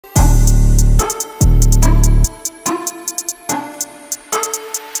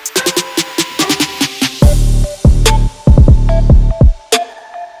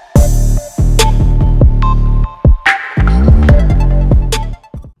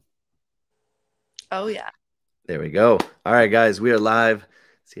Oh, yeah. There we go. All right, guys, we are live.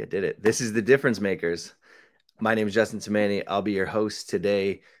 See, I did it. This is the Difference Makers. My name is Justin Tamani. I'll be your host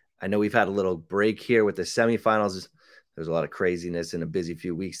today. I know we've had a little break here with the semifinals. There's a lot of craziness and a busy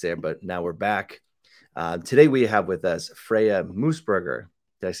few weeks there, but now we're back. Today we have with us Freya Moosbrugger.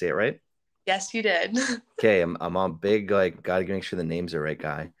 Did I say it right? Yes, you did. Okay, I'm on big, like, gotta make sure the name's the right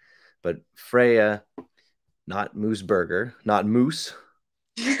guy. But Freya, not Moosbrugger, not Moose.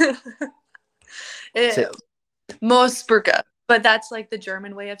 Say, Moosbrugger, but that's like the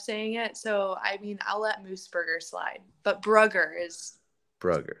German way of saying it. So, I mean, I'll let Moosbrugger slide, but Brugger is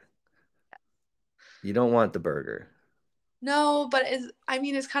Brugger. You don't want the burger. no, but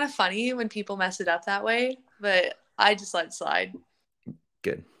it's kind of funny when people mess it up that way, but I just let it slide.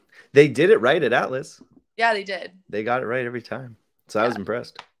 Good. They did it right at Atlas. Yeah, they did. They got it right every time. So I was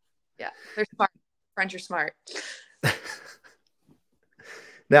impressed. Yeah, they're smart. French are smart.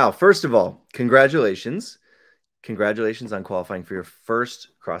 Now, first of all, congratulations. Congratulations on qualifying for your first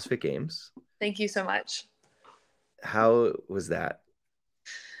CrossFit Games. Thank you so much. How was that?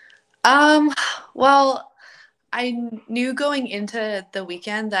 Well, I knew going into the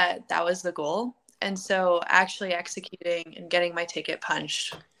weekend that was the goal. And so actually executing and getting my ticket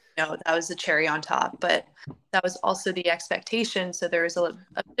punched, that was the cherry on top. But that was also the expectation. So there was a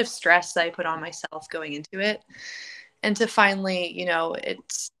bit of stress that I put on myself going into it. And to finally,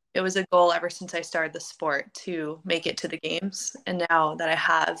 it was a goal ever since I started the sport to make it to the games. And now that I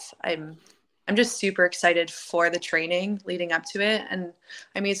have, I'm just super excited for the training leading up to it. And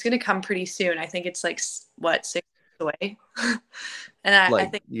I mean, it's going to come pretty soon. I think it's like, 6 weeks away. And I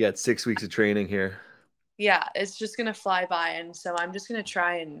think you got 6 weeks of training here. Yeah, it's just going to fly by. And so I'm just going to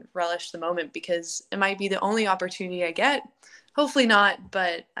try and relish the moment because it might be the only opportunity I get. Hopefully not,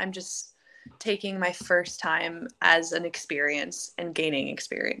 but I'm just taking my first time as an experience and gaining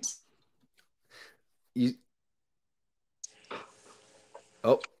experience.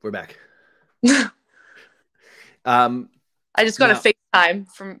 Oh, we're back. I just got a FaceTime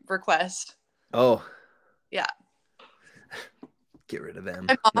from request. Oh. Yeah. Get rid of them.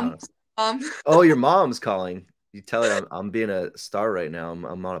 My mom. Oh, your mom's calling. You tell her I'm being a star right now.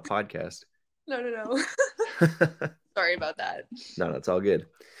 I'm on a podcast. No. Sorry about that. No, it's all good.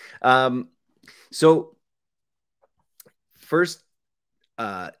 So first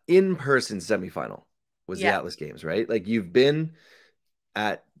in-person semifinal was the Atlas Games, right? Like you did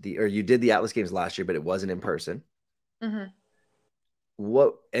the Atlas Games last year, but it wasn't in person. Mm-hmm.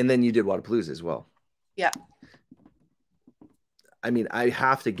 And then you did WODProof as well. Yeah. I mean, I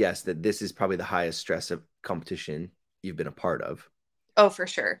have to guess that this is probably the highest stress of competition you've been a part of. Oh, for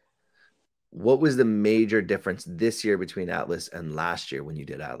sure. What was the major difference this year between Atlas and last year when you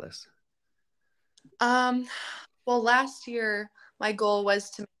did Atlas? Well, last year my goal was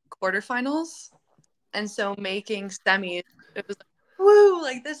to make quarterfinals. And so making semis, it was like, woo,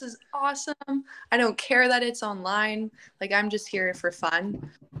 like this is awesome. I don't care that it's online. Like I'm just here for fun.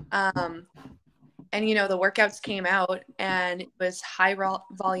 And, the workouts came out and it was high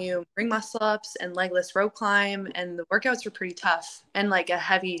volume ring muscle ups and legless rope climb. And the workouts were pretty tough and like a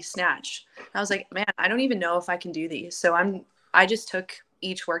heavy snatch. And I was like, man, I don't even know if I can do these. So I just took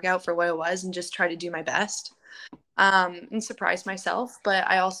each workout for what it was and just tried to do my best and surprise myself. But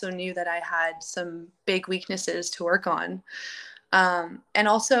I also knew that I had some big weaknesses to work on. And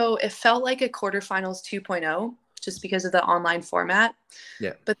also it felt like a quarterfinals 2.0. Just because of the online format.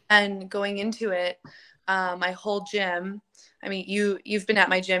 Yeah. But then going into it, my whole gym, I mean, you've been at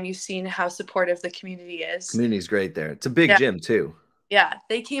my gym, you've seen how supportive the community is. Community's great there. It's a big gym too. Yeah.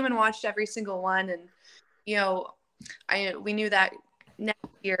 They came and watched every single one. And, we knew that next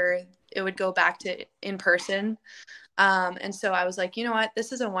year it would go back to in person. And so I was like, you know what,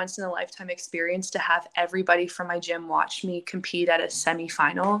 this is a once in a lifetime experience to have everybody from my gym watch me compete at a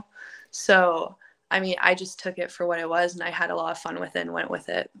semifinal. So I mean, I just took it for what it was and I had a lot of fun with it and went with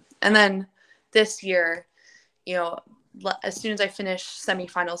it. And then this year, as soon as I finished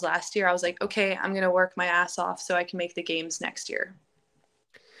semifinals last year, I was like, okay, I'm going to work my ass off so I can make the games next year.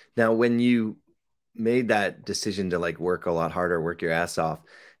 Now, when you made that decision to like work a lot harder, work your ass off,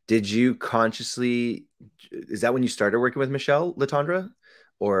 did you consciously, is that when you started working with Michele Letendre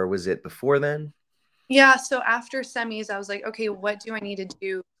or was it before then? Yeah. So after semis, I was like, okay, what do I need to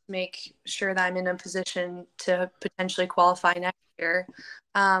do make sure that I'm in a position to potentially qualify next year?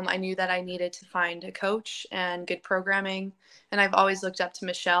 I knew that I needed to find a coach and good programming. And I've always looked up to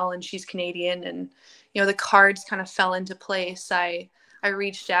Michele and she's Canadian and, the cards kind of fell into place. I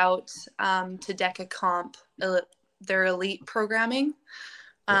reached out to DECA Comp, their elite programming.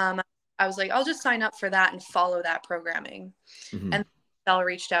 I was like, I'll just sign up for that and follow that programming. Mm-hmm. And Michelle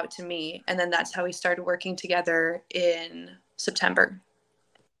reached out to me, and then that's how we started working together in September.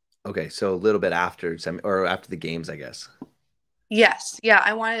 Okay, so a little bit after or after the games, I guess. Yes. Yeah.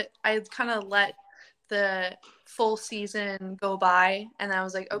 I kind of let the full season go by, and I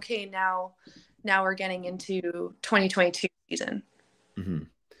was like, okay, now we're getting into 2022 season. Mm-hmm.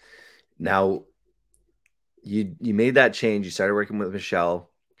 Now you made that change. You started working with Michele.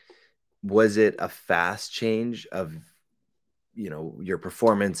 Was it a fast change of, your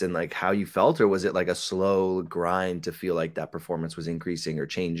performance and like how you felt, or was it like a slow grind to feel like that performance was increasing or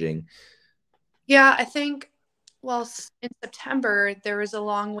changing? Yeah, I think, well, in September, there was a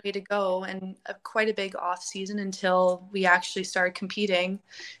long way to go and quite a big off season until we actually started competing.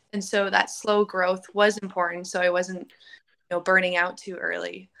 And so that slow growth was important. So I wasn't, burning out too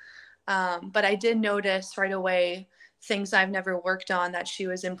early. But I did notice right away things I've never worked on that she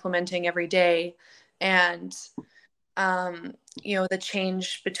was implementing every day. And the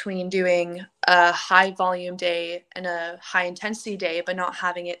change between doing a high volume day and a high intensity day, but not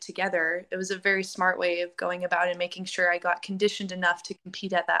having it together. It was a very smart way of going about it and making sure I got conditioned enough to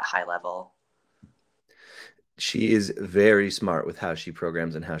compete at that high level. She is very smart with how she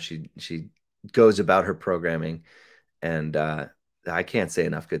programs and how she goes about her programming. And I can't say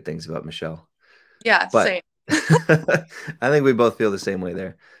enough good things about Michele. Yeah, But same. I think we both feel the same way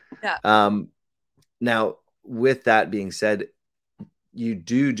there. Yeah. Now, with that being said, you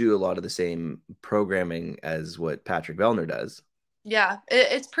do a lot of the same programming as what Patrick Vellner does. Yeah,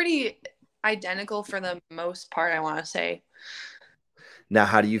 it's pretty identical for the most part, I want to say. Now,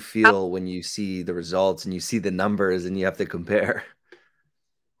 how do you feel when you see the results and you see the numbers and you have to compare?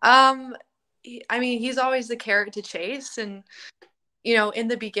 I mean, he's always the carrot to chase. And, in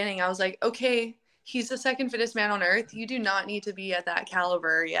the beginning, I was like, okay, he's the second fittest man on earth. You do not need to be at that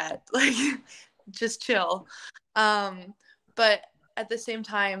caliber yet. Like, just chill. But at the same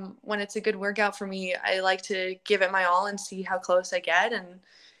time, when it's a good workout for me, I like to give it my all and see how close I get. And,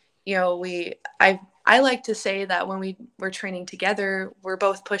 I like to say that when we're training together, we're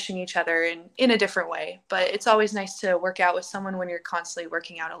both pushing each other in a different way. But it's always nice to work out with someone when you're constantly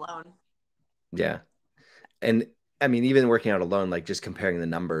working out alone. Yeah. And I mean, even working out alone, like just comparing the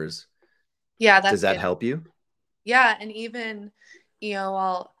numbers, Yeah, does that's that good. help you? Yeah, and even,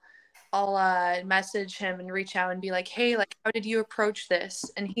 I'll message him and reach out and be like, hey, like, how did you approach this?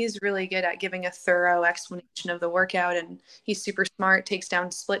 And he's really good at giving a thorough explanation of the workout, and he's super smart, takes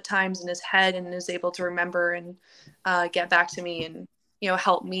down split times in his head, and is able to remember and get back to me and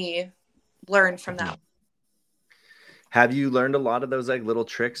help me learn from that. Have you learned a lot of those like little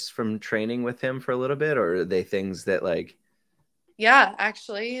tricks from training with him for a little bit, or are they things that like? Yeah,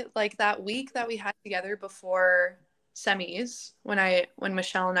 actually, like that week that we had together before semis, when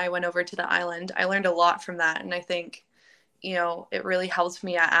Michele and I went over to the island, I learned a lot from that, and I think it really helped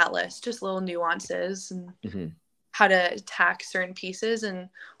me at Atlas, just little nuances and how to attack certain pieces. And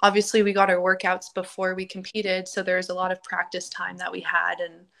obviously we got our workouts before we competed, so there's a lot of practice time that we had,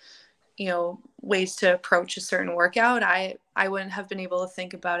 and ways to approach a certain workout. I wouldn't have been able to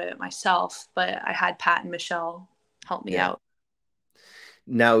think about it myself, but I had Pat and Michele help me out.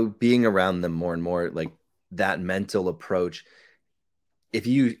 Now, being around them more and more, like that mental approach, if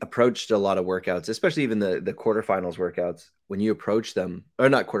you approached a lot of workouts, especially even the quarterfinals workouts, when you approach them, or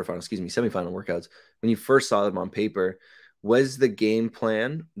not quarterfinals, excuse me, semifinal workouts, when you first saw them on paper, was the game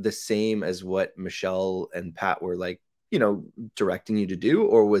plan the same as what Michele and Pat were like, directing you to do?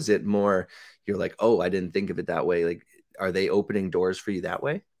 Or was it more, you're like, oh, I didn't think of it that way? Like, are they opening doors for you that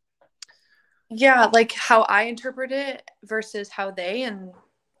way? Yeah, like how I interpret it versus how they and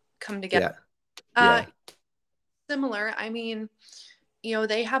come together. Yeah. Uh, Yeah. Similar. I mean,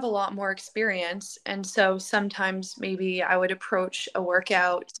 they have a lot more experience. And so sometimes maybe I would approach a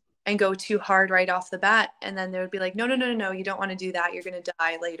workout and go too hard right off the bat. And then they would be like, no, no, no, no, no, you don't want to do that. You're going to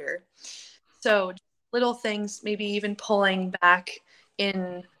die later. So little things, maybe even pulling back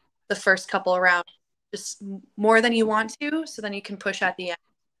in the first couple of rounds, just more than you want to, so then you can push at the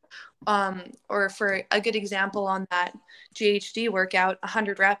end. Or for a good example on that GHD workout,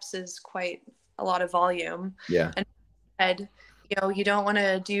 100 reps is quite a lot of volume. Yeah. And you don't want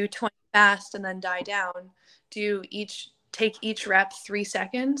to do 20 fast and then die down. Take each rep 3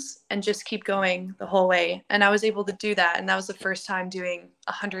 seconds and just keep going the whole way. And I was able to do that. And that was the first time doing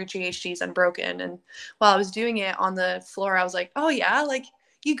 100 GHDs unbroken. And while I was doing it on the floor, I was like, oh yeah, like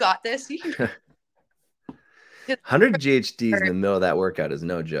you got this. You can 100 GHDs in the middle of that workout is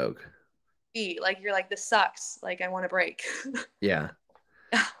no joke. like, you're like, this sucks. Like, I want to break. Yeah.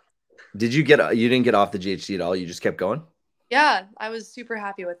 You didn't get off the GHD at all? You just kept going? Yeah, I was super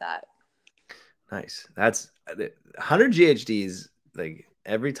happy with that. Nice. That's 100 GHDs like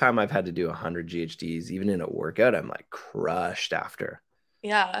every time I've had to do 100 GHDs, even in a workout, I'm like crushed after.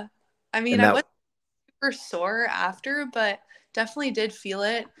 Yeah. I mean, And I that, was super sore after, but definitely did feel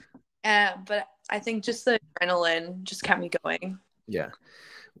it. But I think just the adrenaline just kept me going. yeah.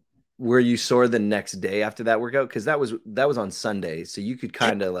 Were you sore the next day after that workout? Because that was on Sunday, so you could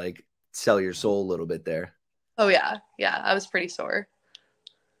kind of like sell your soul a little bit there. Oh yeah. Yeah, I was pretty sore.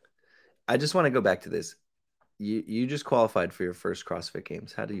 I just want to go back to this. You just qualified for your first CrossFit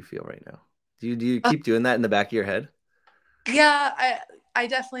Games. How do you feel right now? Do you keep doing that in the back of your head? Yeah, I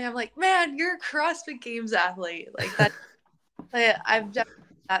definitely am like, man, you're a CrossFit Games athlete. Like that I've definitely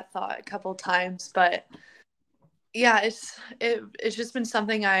had that thought a couple times, but yeah, it's just been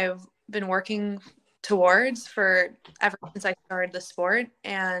something I've been working towards for ever since I started the sport.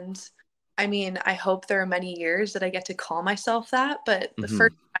 And I mean, I hope there are many years that I get to call myself that, but the Hmm.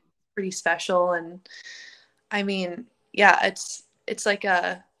 first time is pretty special. And I mean, yeah, it's like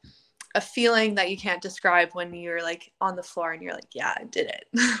a feeling that you can't describe when you're like on the floor and you're like, yeah, I did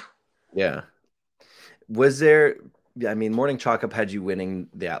it. Yeah. Was there, I mean, Morning Chalk Up had you winning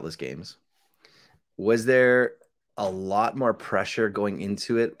the Atlas Games. Was there a lot more pressure going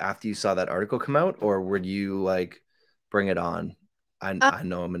into it after you saw that article come out, or were you like, bring it on? um, I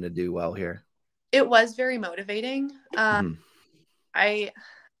know I'm going to do well here. it was very motivating. Hmm. I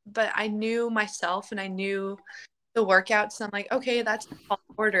but I knew myself and I knew the workouts. And I'm like, okay, that's a tall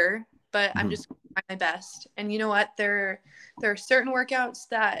order, but I'm Hmm. just trying my best. And you know what? There are certain workouts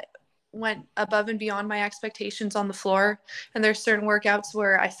that went above and beyond my expectations on the floor, and there's certain workouts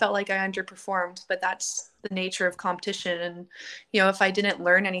where I felt like I underperformed. But that's the nature of competition. And if I didn't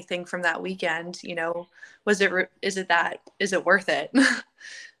learn anything from that weekend, is it worth it?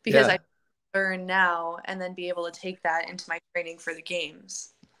 Because I Yeah. learn now and then be able to take that into my training for the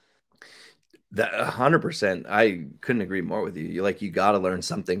games. That 100%. I couldn't agree more with you. You got to learn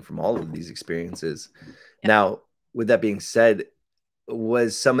something from all of these experiences. Yeah. Now, with that being said,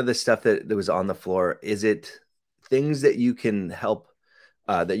 was some of the stuff that was on the floor, is it things that you can help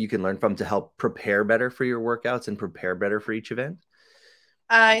that you can learn from to help prepare better for your workouts and prepare better for each event?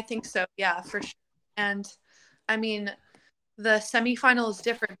 I think so. Yeah, for sure. And I mean, the semifinal is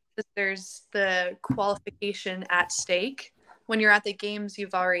different because there's the qualification at stake. When you're at the games,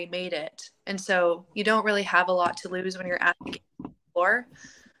 you've already made it. And so you don't really have a lot to lose when you're at the game floor.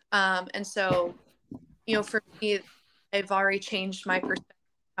 And so, for me, I've already changed my perspective,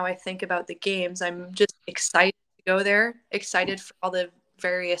 how I think about the games. I'm just excited to go there, excited for all the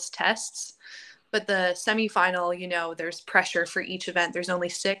various tests. But the semifinal, there's pressure for each event. There's only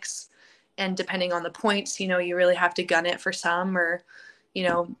six. And depending on the points, you really have to gun it for some or,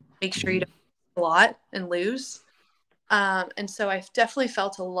 make sure you Mhm. don't a lot and lose. And so I've definitely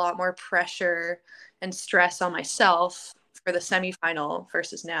felt a lot more pressure and stress on myself for the semifinal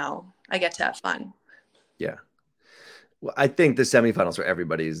versus now. I get to have fun. Yeah. Well, I think the semifinals for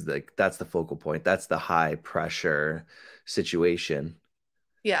everybody is like that's the focal point. That's the high pressure situation.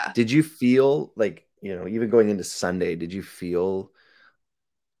 Yeah. Did you feel like, even going into Sunday, did you feel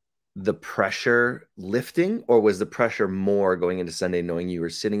the pressure lifting, or was the pressure more going into Sunday knowing you were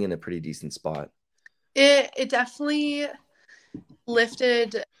sitting in a pretty decent spot? It definitely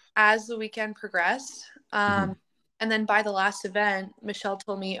lifted as the weekend progressed. Hmm. And then by the last event, Michele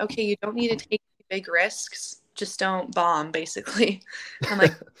told me, okay, you don't need to take big risks. Just don't bomb, basically. I'm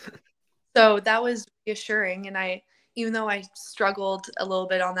like, so that was reassuring. And even though I struggled a little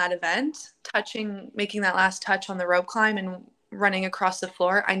bit on that event, making that last touch on the rope climb and running across the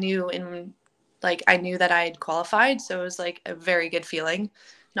floor, I knew that I had qualified. So it was like a very good feeling,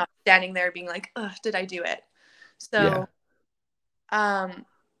 not standing there being like, ugh, did I do it? Yeah. So, um,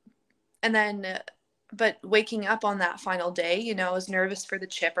 and then, but waking up on that final day, I was nervous for the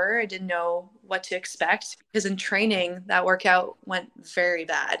chipper. I didn't know what to expect because in training, that workout went very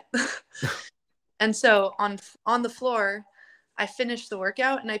bad. And so on the floor, I finished the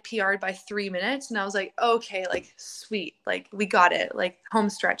workout and I PR'd by 3 minutes, and I was like, okay, like sweet, like we got it, like home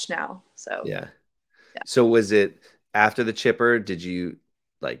stretch now. So Yeah. yeah, So was it after the chipper? Did you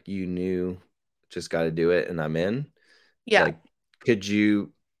like you knew just got to do it and I'm in? yeah. Like, could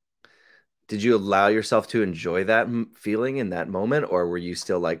you did you allow yourself to enjoy that feeling in that moment, or were you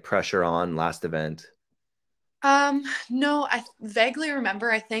still like pressure on last event? No, I vaguely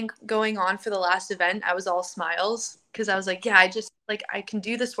remember, I think going on for the last event, I was all smiles because I was like, yeah, I just like I can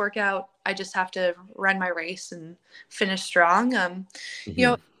do this workout. I just have to run my race and finish strong. You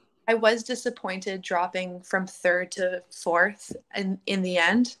know, Hmm. I was disappointed dropping from third to fourth in the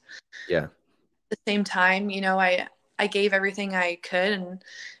end. Yeah. At the same time, I gave everything I could, and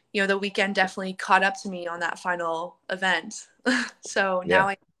the weekend definitely caught up to me on that final event. So now Yeah.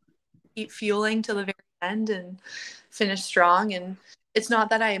 I keep fueling to the very end and finish strong. And it's not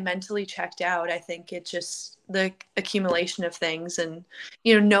that I mentally checked out. I think it's just the accumulation of things and,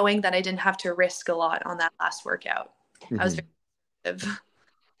 knowing that I didn't have to risk a lot on that last workout. I was Mhm. very active.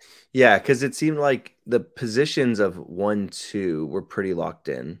 Yeah, because it seemed like the positions of 1, 2 were pretty locked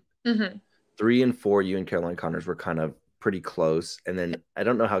in. Mm-hmm. 3 and 4, you and Caroline Connors were kind of pretty close. And then I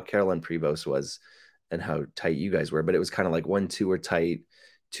don't know how Caroline Prevost was and how tight you guys were, but it was kind of like 1, 2 were tight,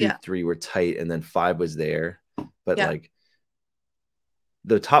 2, Yeah. 3 were tight, and then 5 was there. But Yeah. like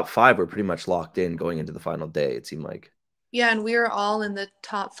the top 5 were pretty much locked in going into the final day, it seemed like. Yeah. And we were all in the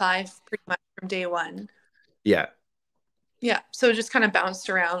top 5 pretty much from day one. Yeah. Yeah. So it just kind of bounced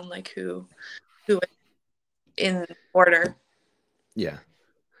around like who was in order. Yeah.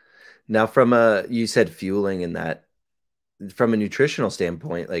 Now you said fueling and that from a nutritional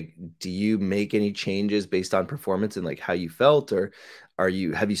standpoint, like do you make any changes based on performance and like how you felt, or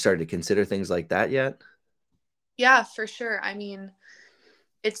have you started to consider things like that yet? Yeah, for sure. I mean,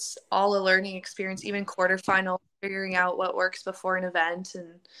 it's all a learning experience, even quarterfinal, figuring out what works before an event.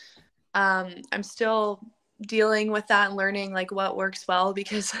 And I'm still dealing with that and learning like what works well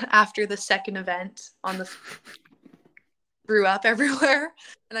because after the second event on the threw up everywhere.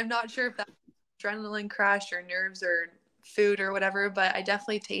 And I'm not sure if that's adrenaline crash or nerves or food or whatever, but I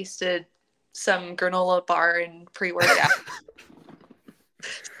definitely tasted some granola bar and pre-workout.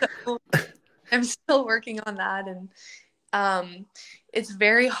 So I'm still working on that. And it's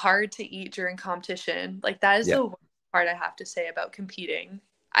very hard to eat during competition. Like that is Yeah. the worst part I have to say about competing.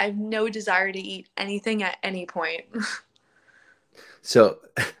 I have no desire to eat anything at any point. So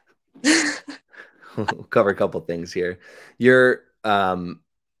we'll cover a couple things here. You're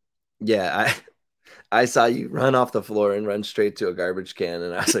yeah, I saw you run off the floor and run straight to a garbage can,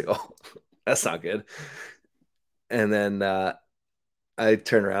 and I was like, oh, that's not good. And then I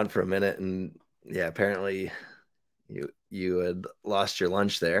turned around for a minute, and yeah, apparently you had lost your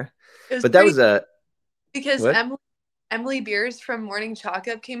lunch there. It was But that pretty was a because what? Emily Beers from Morning Chalk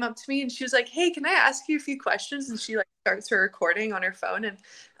Up came up to me and she was like, "Hey, can I ask you a few questions?" And she like starts her recording on her phone, and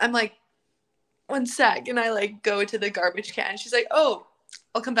I'm like, "One sec," and I like go to the garbage can. She's like, "Oh,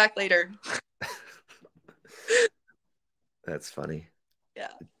 I'll come back later." That's funny.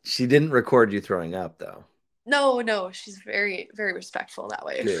 Yeah. She didn't record you throwing up though. No, she's very, very respectful that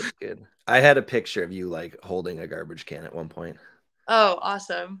way. Good, good. I had a picture of you like holding a garbage can at one point. Oh,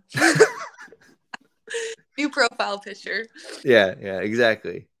 awesome. New profile picture. Yeah, yeah,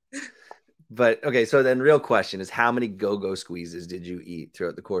 exactly. But okay, so then real question is how many go-go squeezes did you eat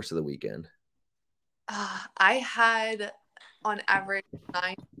throughout the course of the weekend? I had on average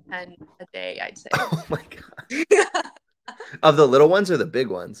 9 to 10 a day, I'd say. Oh my god. Of the little ones or the big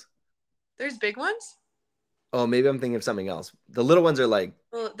ones? There's big ones? Oh, maybe I'm thinking of something else. The little ones are like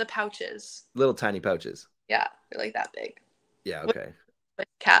Well, the pouches. little tiny pouches. Yeah, they're like that big. Yeah, With okay. a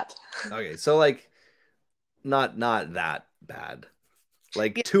cap. Okay, so like not that bad.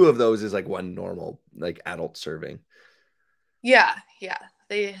 Like Yeah, two of those is like one normal like adult serving. yeah.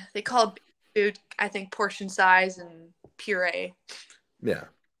 They call it food, I think, portion size and puree. Yeah.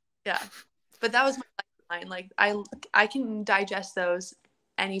 Yeah. But that was my lifeline. Like I can digest those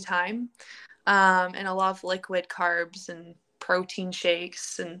anytime. And a lot of liquid carbs and protein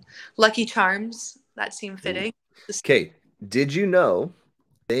shakes and Lucky Charms that seem fitting. Okay, did you know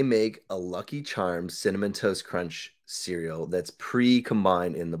they make a Lucky Charms Cinnamon Toast Crunch cereal that's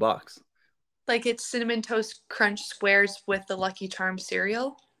pre-combined in the box? Like it's cinnamon toast crunch squares with the Lucky Charms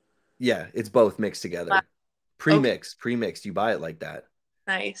cereal. Yeah, it's both mixed Wow. together. Okay, Pre-mixed. You buy it like that.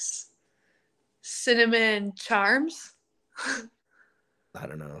 nice. Cinnamon Charms. I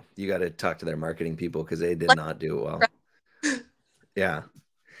don't know. You got to talk to their marketing people because they did Like, not do it well. Yeah.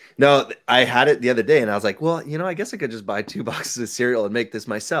 No, I had it the other day and I was like, well, I guess I could just buy 2 boxes of cereal and make this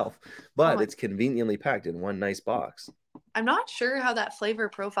myself. oh But my, it's conveniently packed in one nice box. I'm not sure how that flavor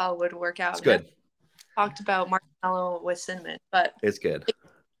profile would work out. It's We never good. talked about marshmallow with cinnamon, but It's good.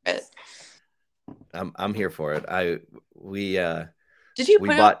 it, I'm here for it. We did you we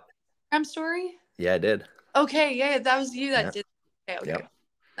put out bought the Instagram story? yeah, I did. Okay, yeah, that was you Yeah. that did. Okay, Yeah.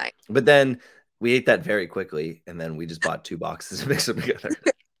 nice. But then we ate that very quickly and then we just bought 2 boxes and mixed them together.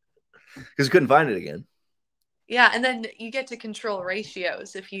 Because we couldn't find it again. Yeah, and then you get to control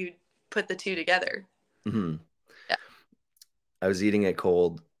ratios if you put the two together. Mm-hmm. Yeah. I was eating it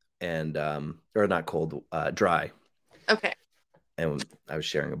cold and or not cold, dry. Okay. And I was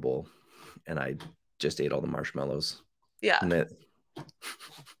sharing a bowl and I just ate all the marshmallows. Yeah. And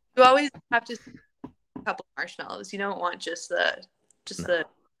You always have to a couple marshmallows. You don't want just no. the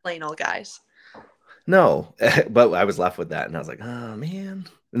plain old guys. No, but I was left with that, and I was like, oh man.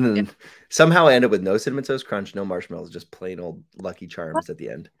 And Yeah. then somehow I ended up with no Cinnamon Toast Crunch, no marshmallows, just plain old Lucky Charms at the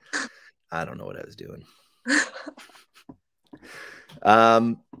end. I don't know what I was doing.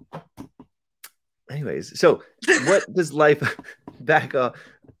 Um. Anyways, so what does life back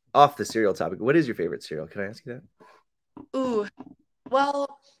off the cereal topic? What is your favorite cereal? Can I ask you that? Ooh,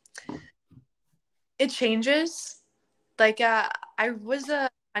 well, it changes. Like, I was a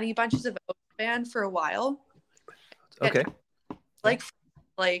Honey Bunches of Oats fan for a while. Okay. Like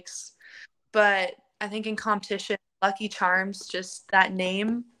flakes, but I think in competition, Lucky Charms, just that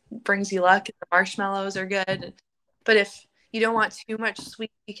name brings you luck. The marshmallows are good, but if you don't want too much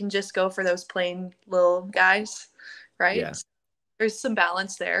sweet, you can just go for those plain little guys, right? Yeah. So there's some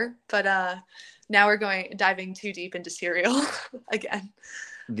balance there, but now we're diving too deep into cereal again.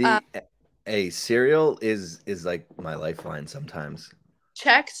 The a cereal is like my lifeline sometimes.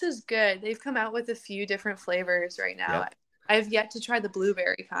 Chex is good. They've come out with a few different flavors right now. Yeah. I've yet to try the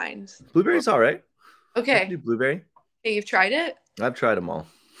blueberry kind. Blueberry's all right. I can do Okay. blueberry. Hey, you've tried it? I've tried them all.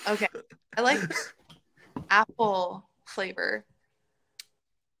 Okay. I like apple flavor.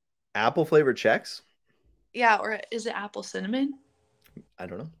 Apple flavored Chex? Yeah, or is it apple cinnamon? I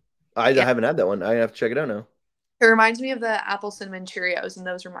don't know. I Yeah. haven't had that one. I have to check it out now. It reminds me of the apple cinnamon Cheerios, and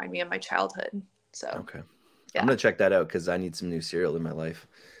those remind me of my childhood. So, Okay. yeah. I'm gonna check that out because I need some new cereal in my life.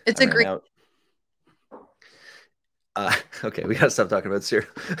 It's I a ran great. out. Okay, we gotta stop talking about cereal.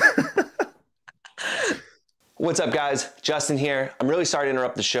 What's up, guys? Justin here. I'm really sorry to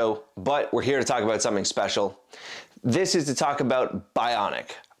interrupt the show, but we're here to talk about something special. This is to talk about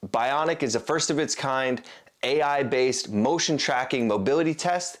Bionic. Bionic is a first of its kind AI-based motion tracking mobility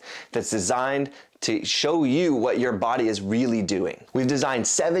test that's designed to show you what your body is really doing. We've designed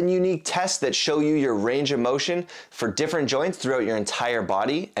 7 unique tests that show you your range of motion for different joints throughout your entire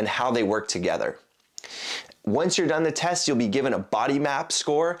body and how they work together. Once you're done the test, you'll be given a body map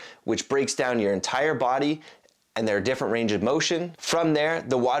score, which breaks down your entire body and their different range of motion. From there,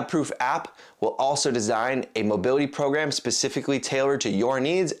 the WODProof app will also design a mobility program specifically tailored to your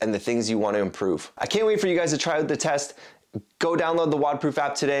needs and the things you want to improve. I can't wait for you guys to try out the test. Go download the WODProof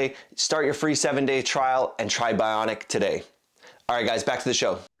app today, start your free 7-day trial, and try Bionic today. All right, guys, back to the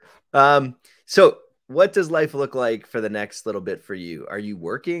show. So what does life look like for the next little bit for you? Are you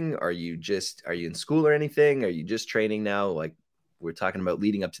working? Are you in school or anything? Are you just training now? Like we're talking about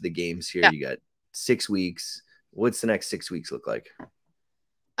leading up to the games here. Yeah. You got 6 weeks. What's the next 6 weeks look like?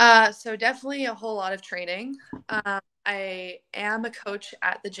 So definitely a whole lot of training. I am a coach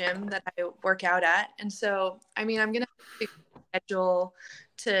at the gym that I work out at, and so I mean I'm gonna have a schedule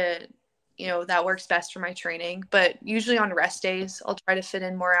to that works best for my training. But usually on rest days, I'll try to fit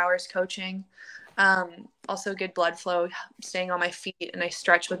in more hours coaching. Also good blood flow, staying on my feet, and I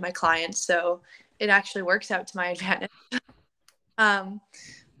stretch with my clients, so it actually works out to my advantage.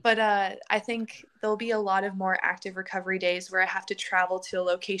 But I think there'll be a lot of more active recovery days where I have to travel to a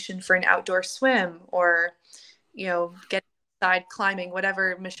location for an outdoor swim or, get outside climbing,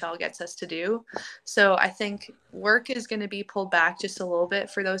 whatever Michele gets us to do. So I think work is going to be pulled back just a little bit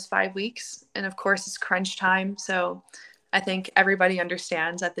for those 5 weeks. And of course, it's crunch time. So I think everybody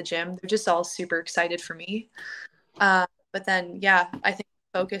understands at the gym. They're just all super excited for me. But then, yeah, I think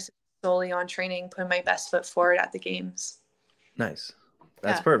focus is solely on training, putting my best foot forward at the games. Nice.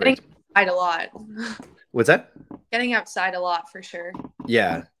 That's Yeah. perfect. Getting outside a lot. What's that? Getting outside a lot for sure.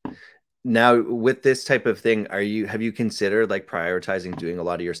 Yeah. Now with this type of thing, have you considered like prioritizing doing a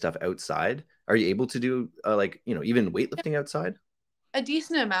lot of your stuff outside? Are you able to do even weightlifting outside? A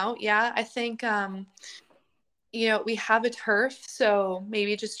decent amount, yeah. I think we have a turf, so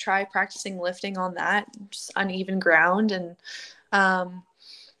maybe just try practicing lifting on that, just uneven ground, and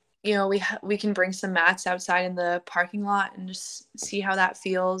we can bring some mats outside in the parking lot and just see how that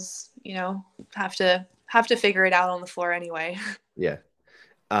feels. Have to figure it out on the floor anyway. Yeah.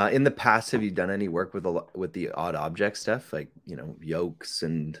 In the past, have you done any work with the odd object stuff, like yokes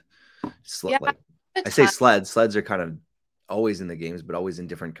and Yeah, like I say sleds? Sleds are kind of always in the games, but always in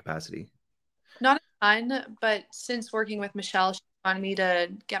different capacity. Not a ton, but since working with Michele, she wanted me to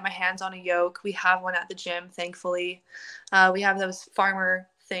get my hands on a yoke. We have one at the gym, thankfully. We have those farmer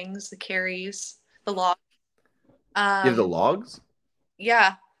things, the carries, the log. You have the logs?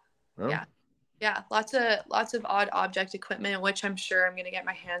 Yeah. Oh. Yeah. Lots of odd object equipment, which I'm sure I'm gonna get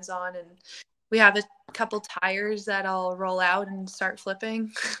my hands on. And we have a couple tires that I'll roll out and start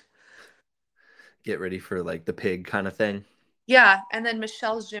flipping. Get ready for like the pig kind of thing. Yeah, and then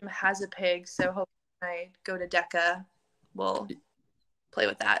Michelle's gym has a pig, so hopefully when I go to DECA, we'll play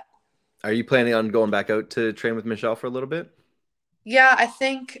with that. Are you planning on going back out to train with Michele for a little bit? Yeah, I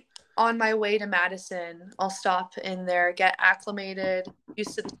think on my way to Madison, I'll stop in there, get acclimated,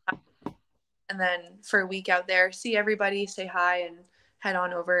 used to the time, and then for a week out there, see everybody, say hi, and head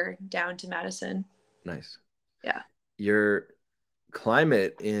on over down to Madison. Nice. Yeah. Your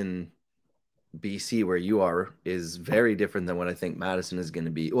climate in BC where you are is very different than what I think Madison is going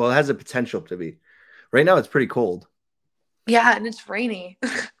to be. Well, it has the potential to be. Right now, it's pretty cold. Yeah, and it's rainy.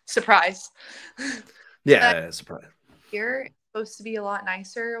 Surprise. Yeah, surprise. Here it's supposed to be a lot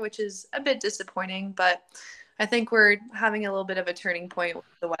nicer, which is a bit disappointing, but I think we're having a little bit of a turning point with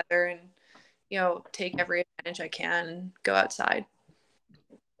the weather and, take every advantage I can and go outside.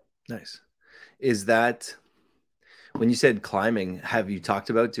 Nice. Is that when you said climbing, have you talked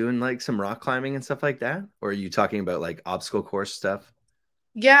about doing like some rock climbing and stuff like that? Or are you talking about like obstacle course stuff?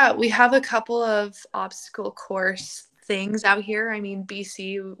 Yeah, we have a couple of obstacle course things out here. I mean,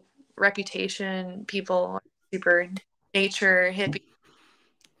 BC reputation, people super nature, hippie,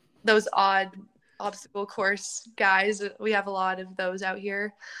 those odd obstacle course guys. We have a lot of those out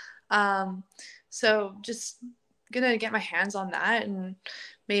here. So just gonna get my hands on that, and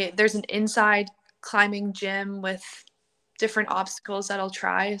there's an inside climbing gym with different obstacles that I'll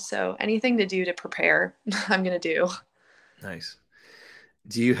try. So anything to do to prepare, I'm gonna do. Nice.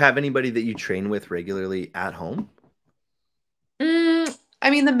 Do you have anybody that you train with regularly at home? I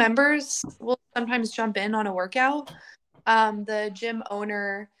mean, the members will sometimes jump in on a workout. The gym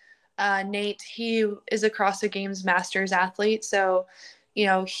owner, Nate, he is a CrossFit Games Masters athlete, so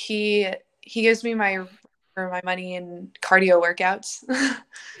he gives me my money in cardio workouts.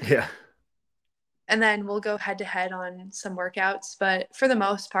 Yeah. And then we'll go head to head on some workouts, but for the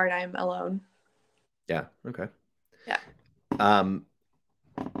most part, I'm alone. Yeah. Okay. Yeah.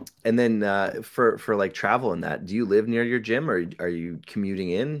 And then for like travel and that, do you live near your gym or are you commuting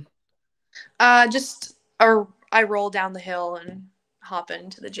in? I roll down the hill and hop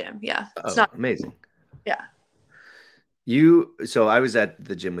into the gym. Yeah. It's not amazing. Yeah. So I was at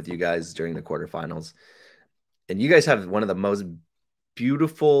the gym with you guys during the quarterfinals, and you guys have one of the most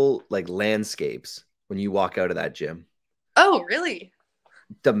beautiful like landscapes when you walk out of that gym. Oh, really?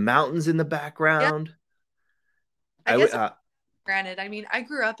 The mountains in the background. Yeah. I guess granted, I mean, I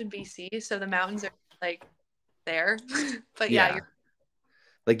grew up in BC, so the mountains are like there. But yeah,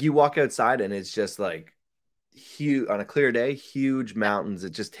 like you walk outside and it's just like huge on a clear day, huge mountains.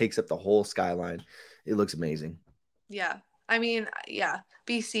 It just takes up the whole skyline. It looks amazing. Yeah. I mean, yeah,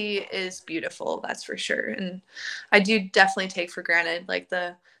 BC is beautiful, that's for sure. And I do definitely take for granted like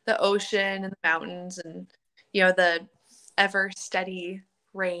the ocean and the mountains and the ever steady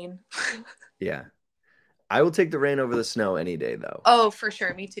rain. Yeah. I will take the rain over the snow any day though. Oh, for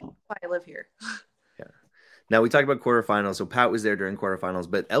sure. Me too. That's why I live here. Yeah. Now we talked about quarterfinals. So Pat was there during quarterfinals,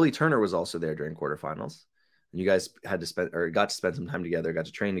 but Ellie Turner was also there during quarterfinals. And you guys got to spend some time together, got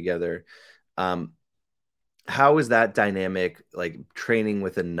to train together. How was that dynamic, like training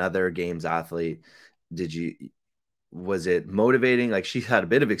with another games athlete? Was it motivating? Like she had a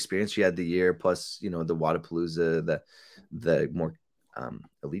bit of experience. She had the year plus, the WODProof, the more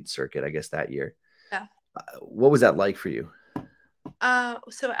elite circuit, I guess, that year. Yeah. What was that like for you?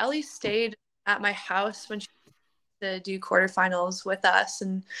 So Ellie stayed at my house when she to do quarterfinals with us,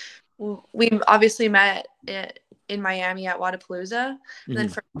 and we obviously met in Miami at WODProof. And then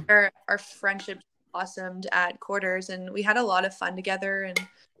from there, our friendship blossomed at quarters, and we had a lot of fun together. And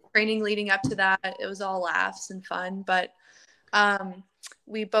training leading up to that, it was all laughs and fun. But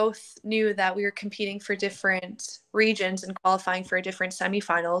we both knew that we were competing for different regions and qualifying for a different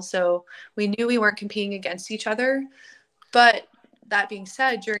semifinals. So we knew we weren't competing against each other. But that being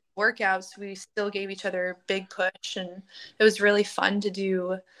said, during workouts, we still gave each other a big push, and it was really fun to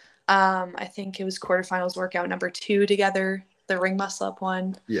do. I think it was quarterfinals workout number 2 together, the ring muscle up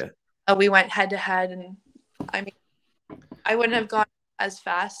one. Yeah. We went head to head, and I mean, I wouldn't have gone as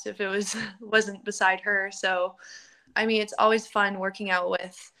fast if it wasn't beside her. So, I mean, it's always fun working out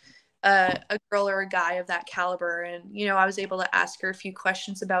with a girl or a guy of that caliber. And, I was able to ask her a few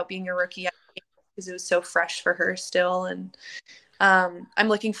questions about being a rookie because it was so fresh for her still. And I'm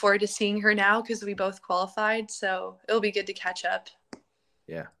looking forward to seeing her now because we both qualified. So it'll be good to catch up.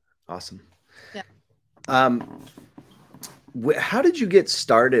 Yeah. Awesome. Yeah. How did you get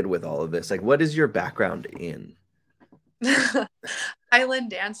started with all of this? Like, what is your background in?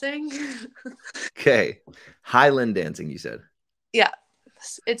 Highland dancing. Okay. Highland dancing, you said? Yeah.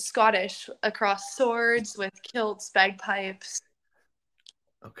 It's Scottish, across swords with kilts, bagpipes.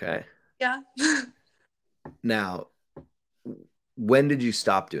 Okay. Yeah. Now, when did you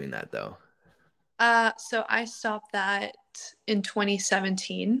stop doing that though? So I stopped that in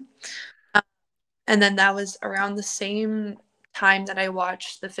 2017. And then that was around the same time that I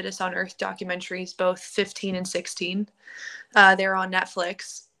watched the Fittest on Earth documentaries, both 15 and 16. They're on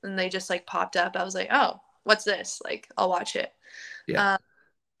Netflix and they just like popped up. I was like, oh, what's this? Like, I'll watch it. Yeah.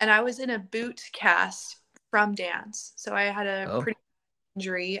 And I was in a boot cast from dance. So I had a pretty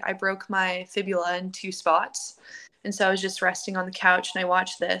injury. I broke my fibula in 2 spots. And so I was just resting on the couch and I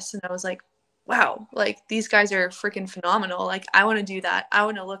watched this and I was like, wow, like these guys are freaking phenomenal. Like I want to do that. I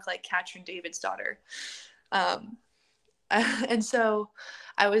want to look like Katrin David's daughter. And so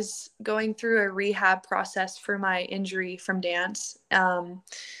I was going through a rehab process for my injury from dance.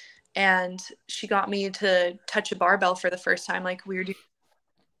 And she got me to touch a barbell for the first time. Like we were doing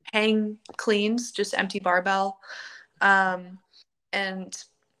hang cleans, just empty barbell. And,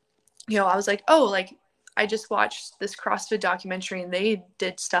 you know, I was like, oh, like I just watched this CrossFit documentary and they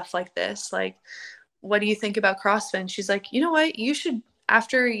did stuff like this. Like, what do you think about CrossFit? And she's like, you know what, you should,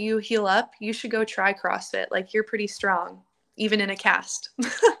 after you heal up, you should go try CrossFit. Like you're pretty strong, even in a cast.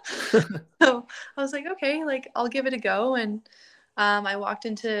 So I was like, okay, like I'll give it a go. And I walked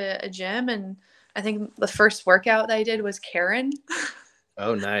into a gym and I think the first workout that I did was Karen.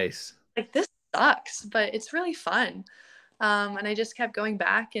 Oh, nice. Like this sucks, but it's really fun. And I just kept going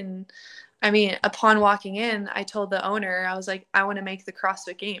back. And I mean, upon walking in, I told the owner, I was like, I want to make the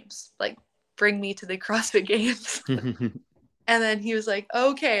CrossFit Games. Like, bring me to the CrossFit Games. And then he was like,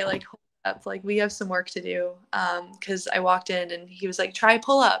 okay, like, hold up. Like, we have some work to do. Because I walked in and he was like, try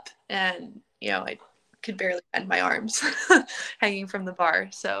pull up. And, you know, I could barely bend my arms hanging from the bar.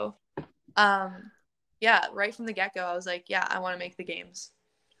 So, yeah, right from the get-go, I was like, yeah, I want to make the games.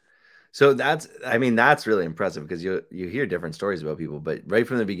 So that's really impressive because you hear different stories about people, but right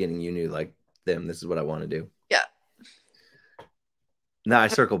from the beginning, you knew like this is what I want to do. Yeah. Now I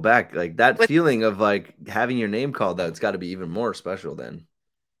circle back, like that feeling of like having your name called out, it's got to be even more special then.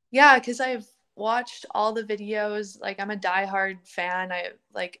 Yeah, because I've watched all the videos. Like I'm a diehard fan. I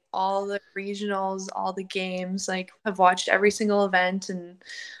like all the regionals, all the games. Like I've watched every single event, and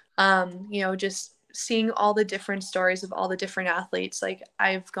you know, just seeing all the different stories of all the different athletes. Like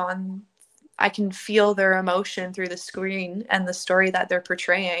I can feel their emotion through the screen and the story that they're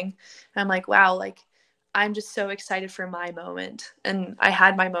portraying. And I'm like, wow, like I'm just so excited for my moment. And I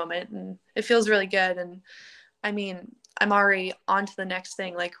had my moment and it feels really good. And I mean, I'm already on to the next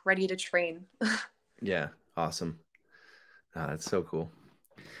thing, like ready to train. Yeah. Awesome. Oh, that's so cool.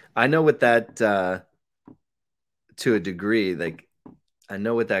 I know with that, to a degree, like I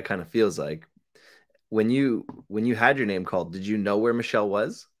know what that kind of feels like. When you had your name called, did you know where Michele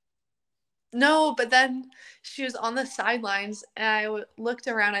was? No, but then she was on the sidelines and I looked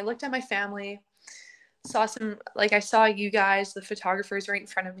around. I looked at my family, saw I saw you guys, the photographers right in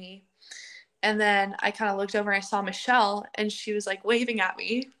front of me. And then I kind of looked over and I saw Michele and she was like waving at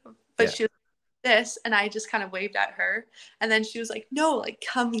me, but she was like this, and I just kind of waved at her. And then she was like, no, like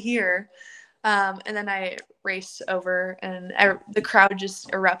come here. And then I raced over and the crowd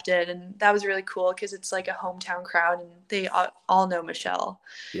just erupted. And that was really cool because it's like a hometown crowd and they all know Michele.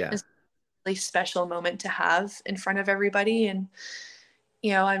 Yeah. It's a really special moment to have in front of everybody. And,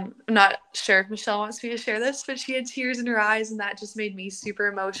 you know, I'm not sure if Michele wants me to share this, but she had tears in her eyes and that just made me super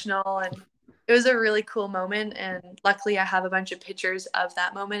emotional. And it was a really cool moment. And luckily I have a bunch of pictures of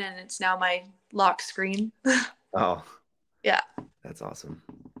that moment and it's now my lock screen. Oh, yeah. That's awesome.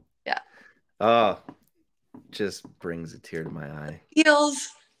 Yeah. Oh, just brings a tear to my eye. Heels.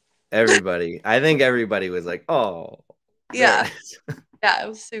 Everybody. I think everybody was like, oh. Yeah. Yeah, it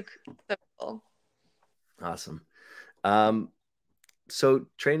was so cool. Awesome. So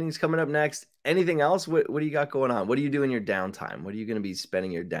training's coming up next. Anything else? What do you got going on? What do you do in your downtime? What are you going to be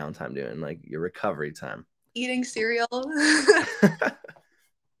spending your downtime doing, like your recovery time? Eating cereal.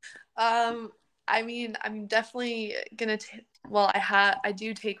 I mean, I'm definitely gonna I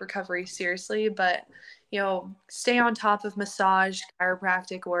do take recovery seriously, but you know, stay on top of massage,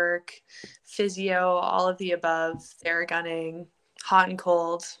 chiropractic work, physio, all of the above, theragunning, hot and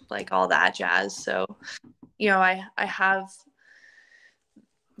cold, like all that jazz. So, you know, I have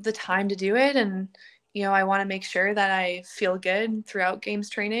the time to do it, and you know, I want to make sure that I feel good throughout games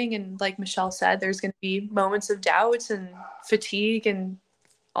training. And like Michele said, there's going to be moments of doubt and fatigue and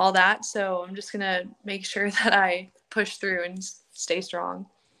all that. So I'm just going to make sure that I push through and stay strong.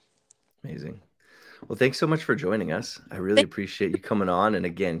 Amazing. Well, thanks so much for joining us. I really appreciate you coming on. And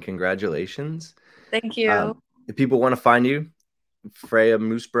again, congratulations. Thank you. If people want to find you, Freya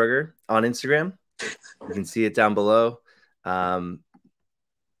Moosbrugger on Instagram, you can see it down below. Yeah.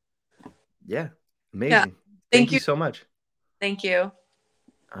 Amazing. Yeah. Thank you so much. Thank you. All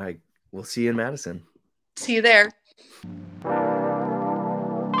right. We'll see you in Madison. See you there.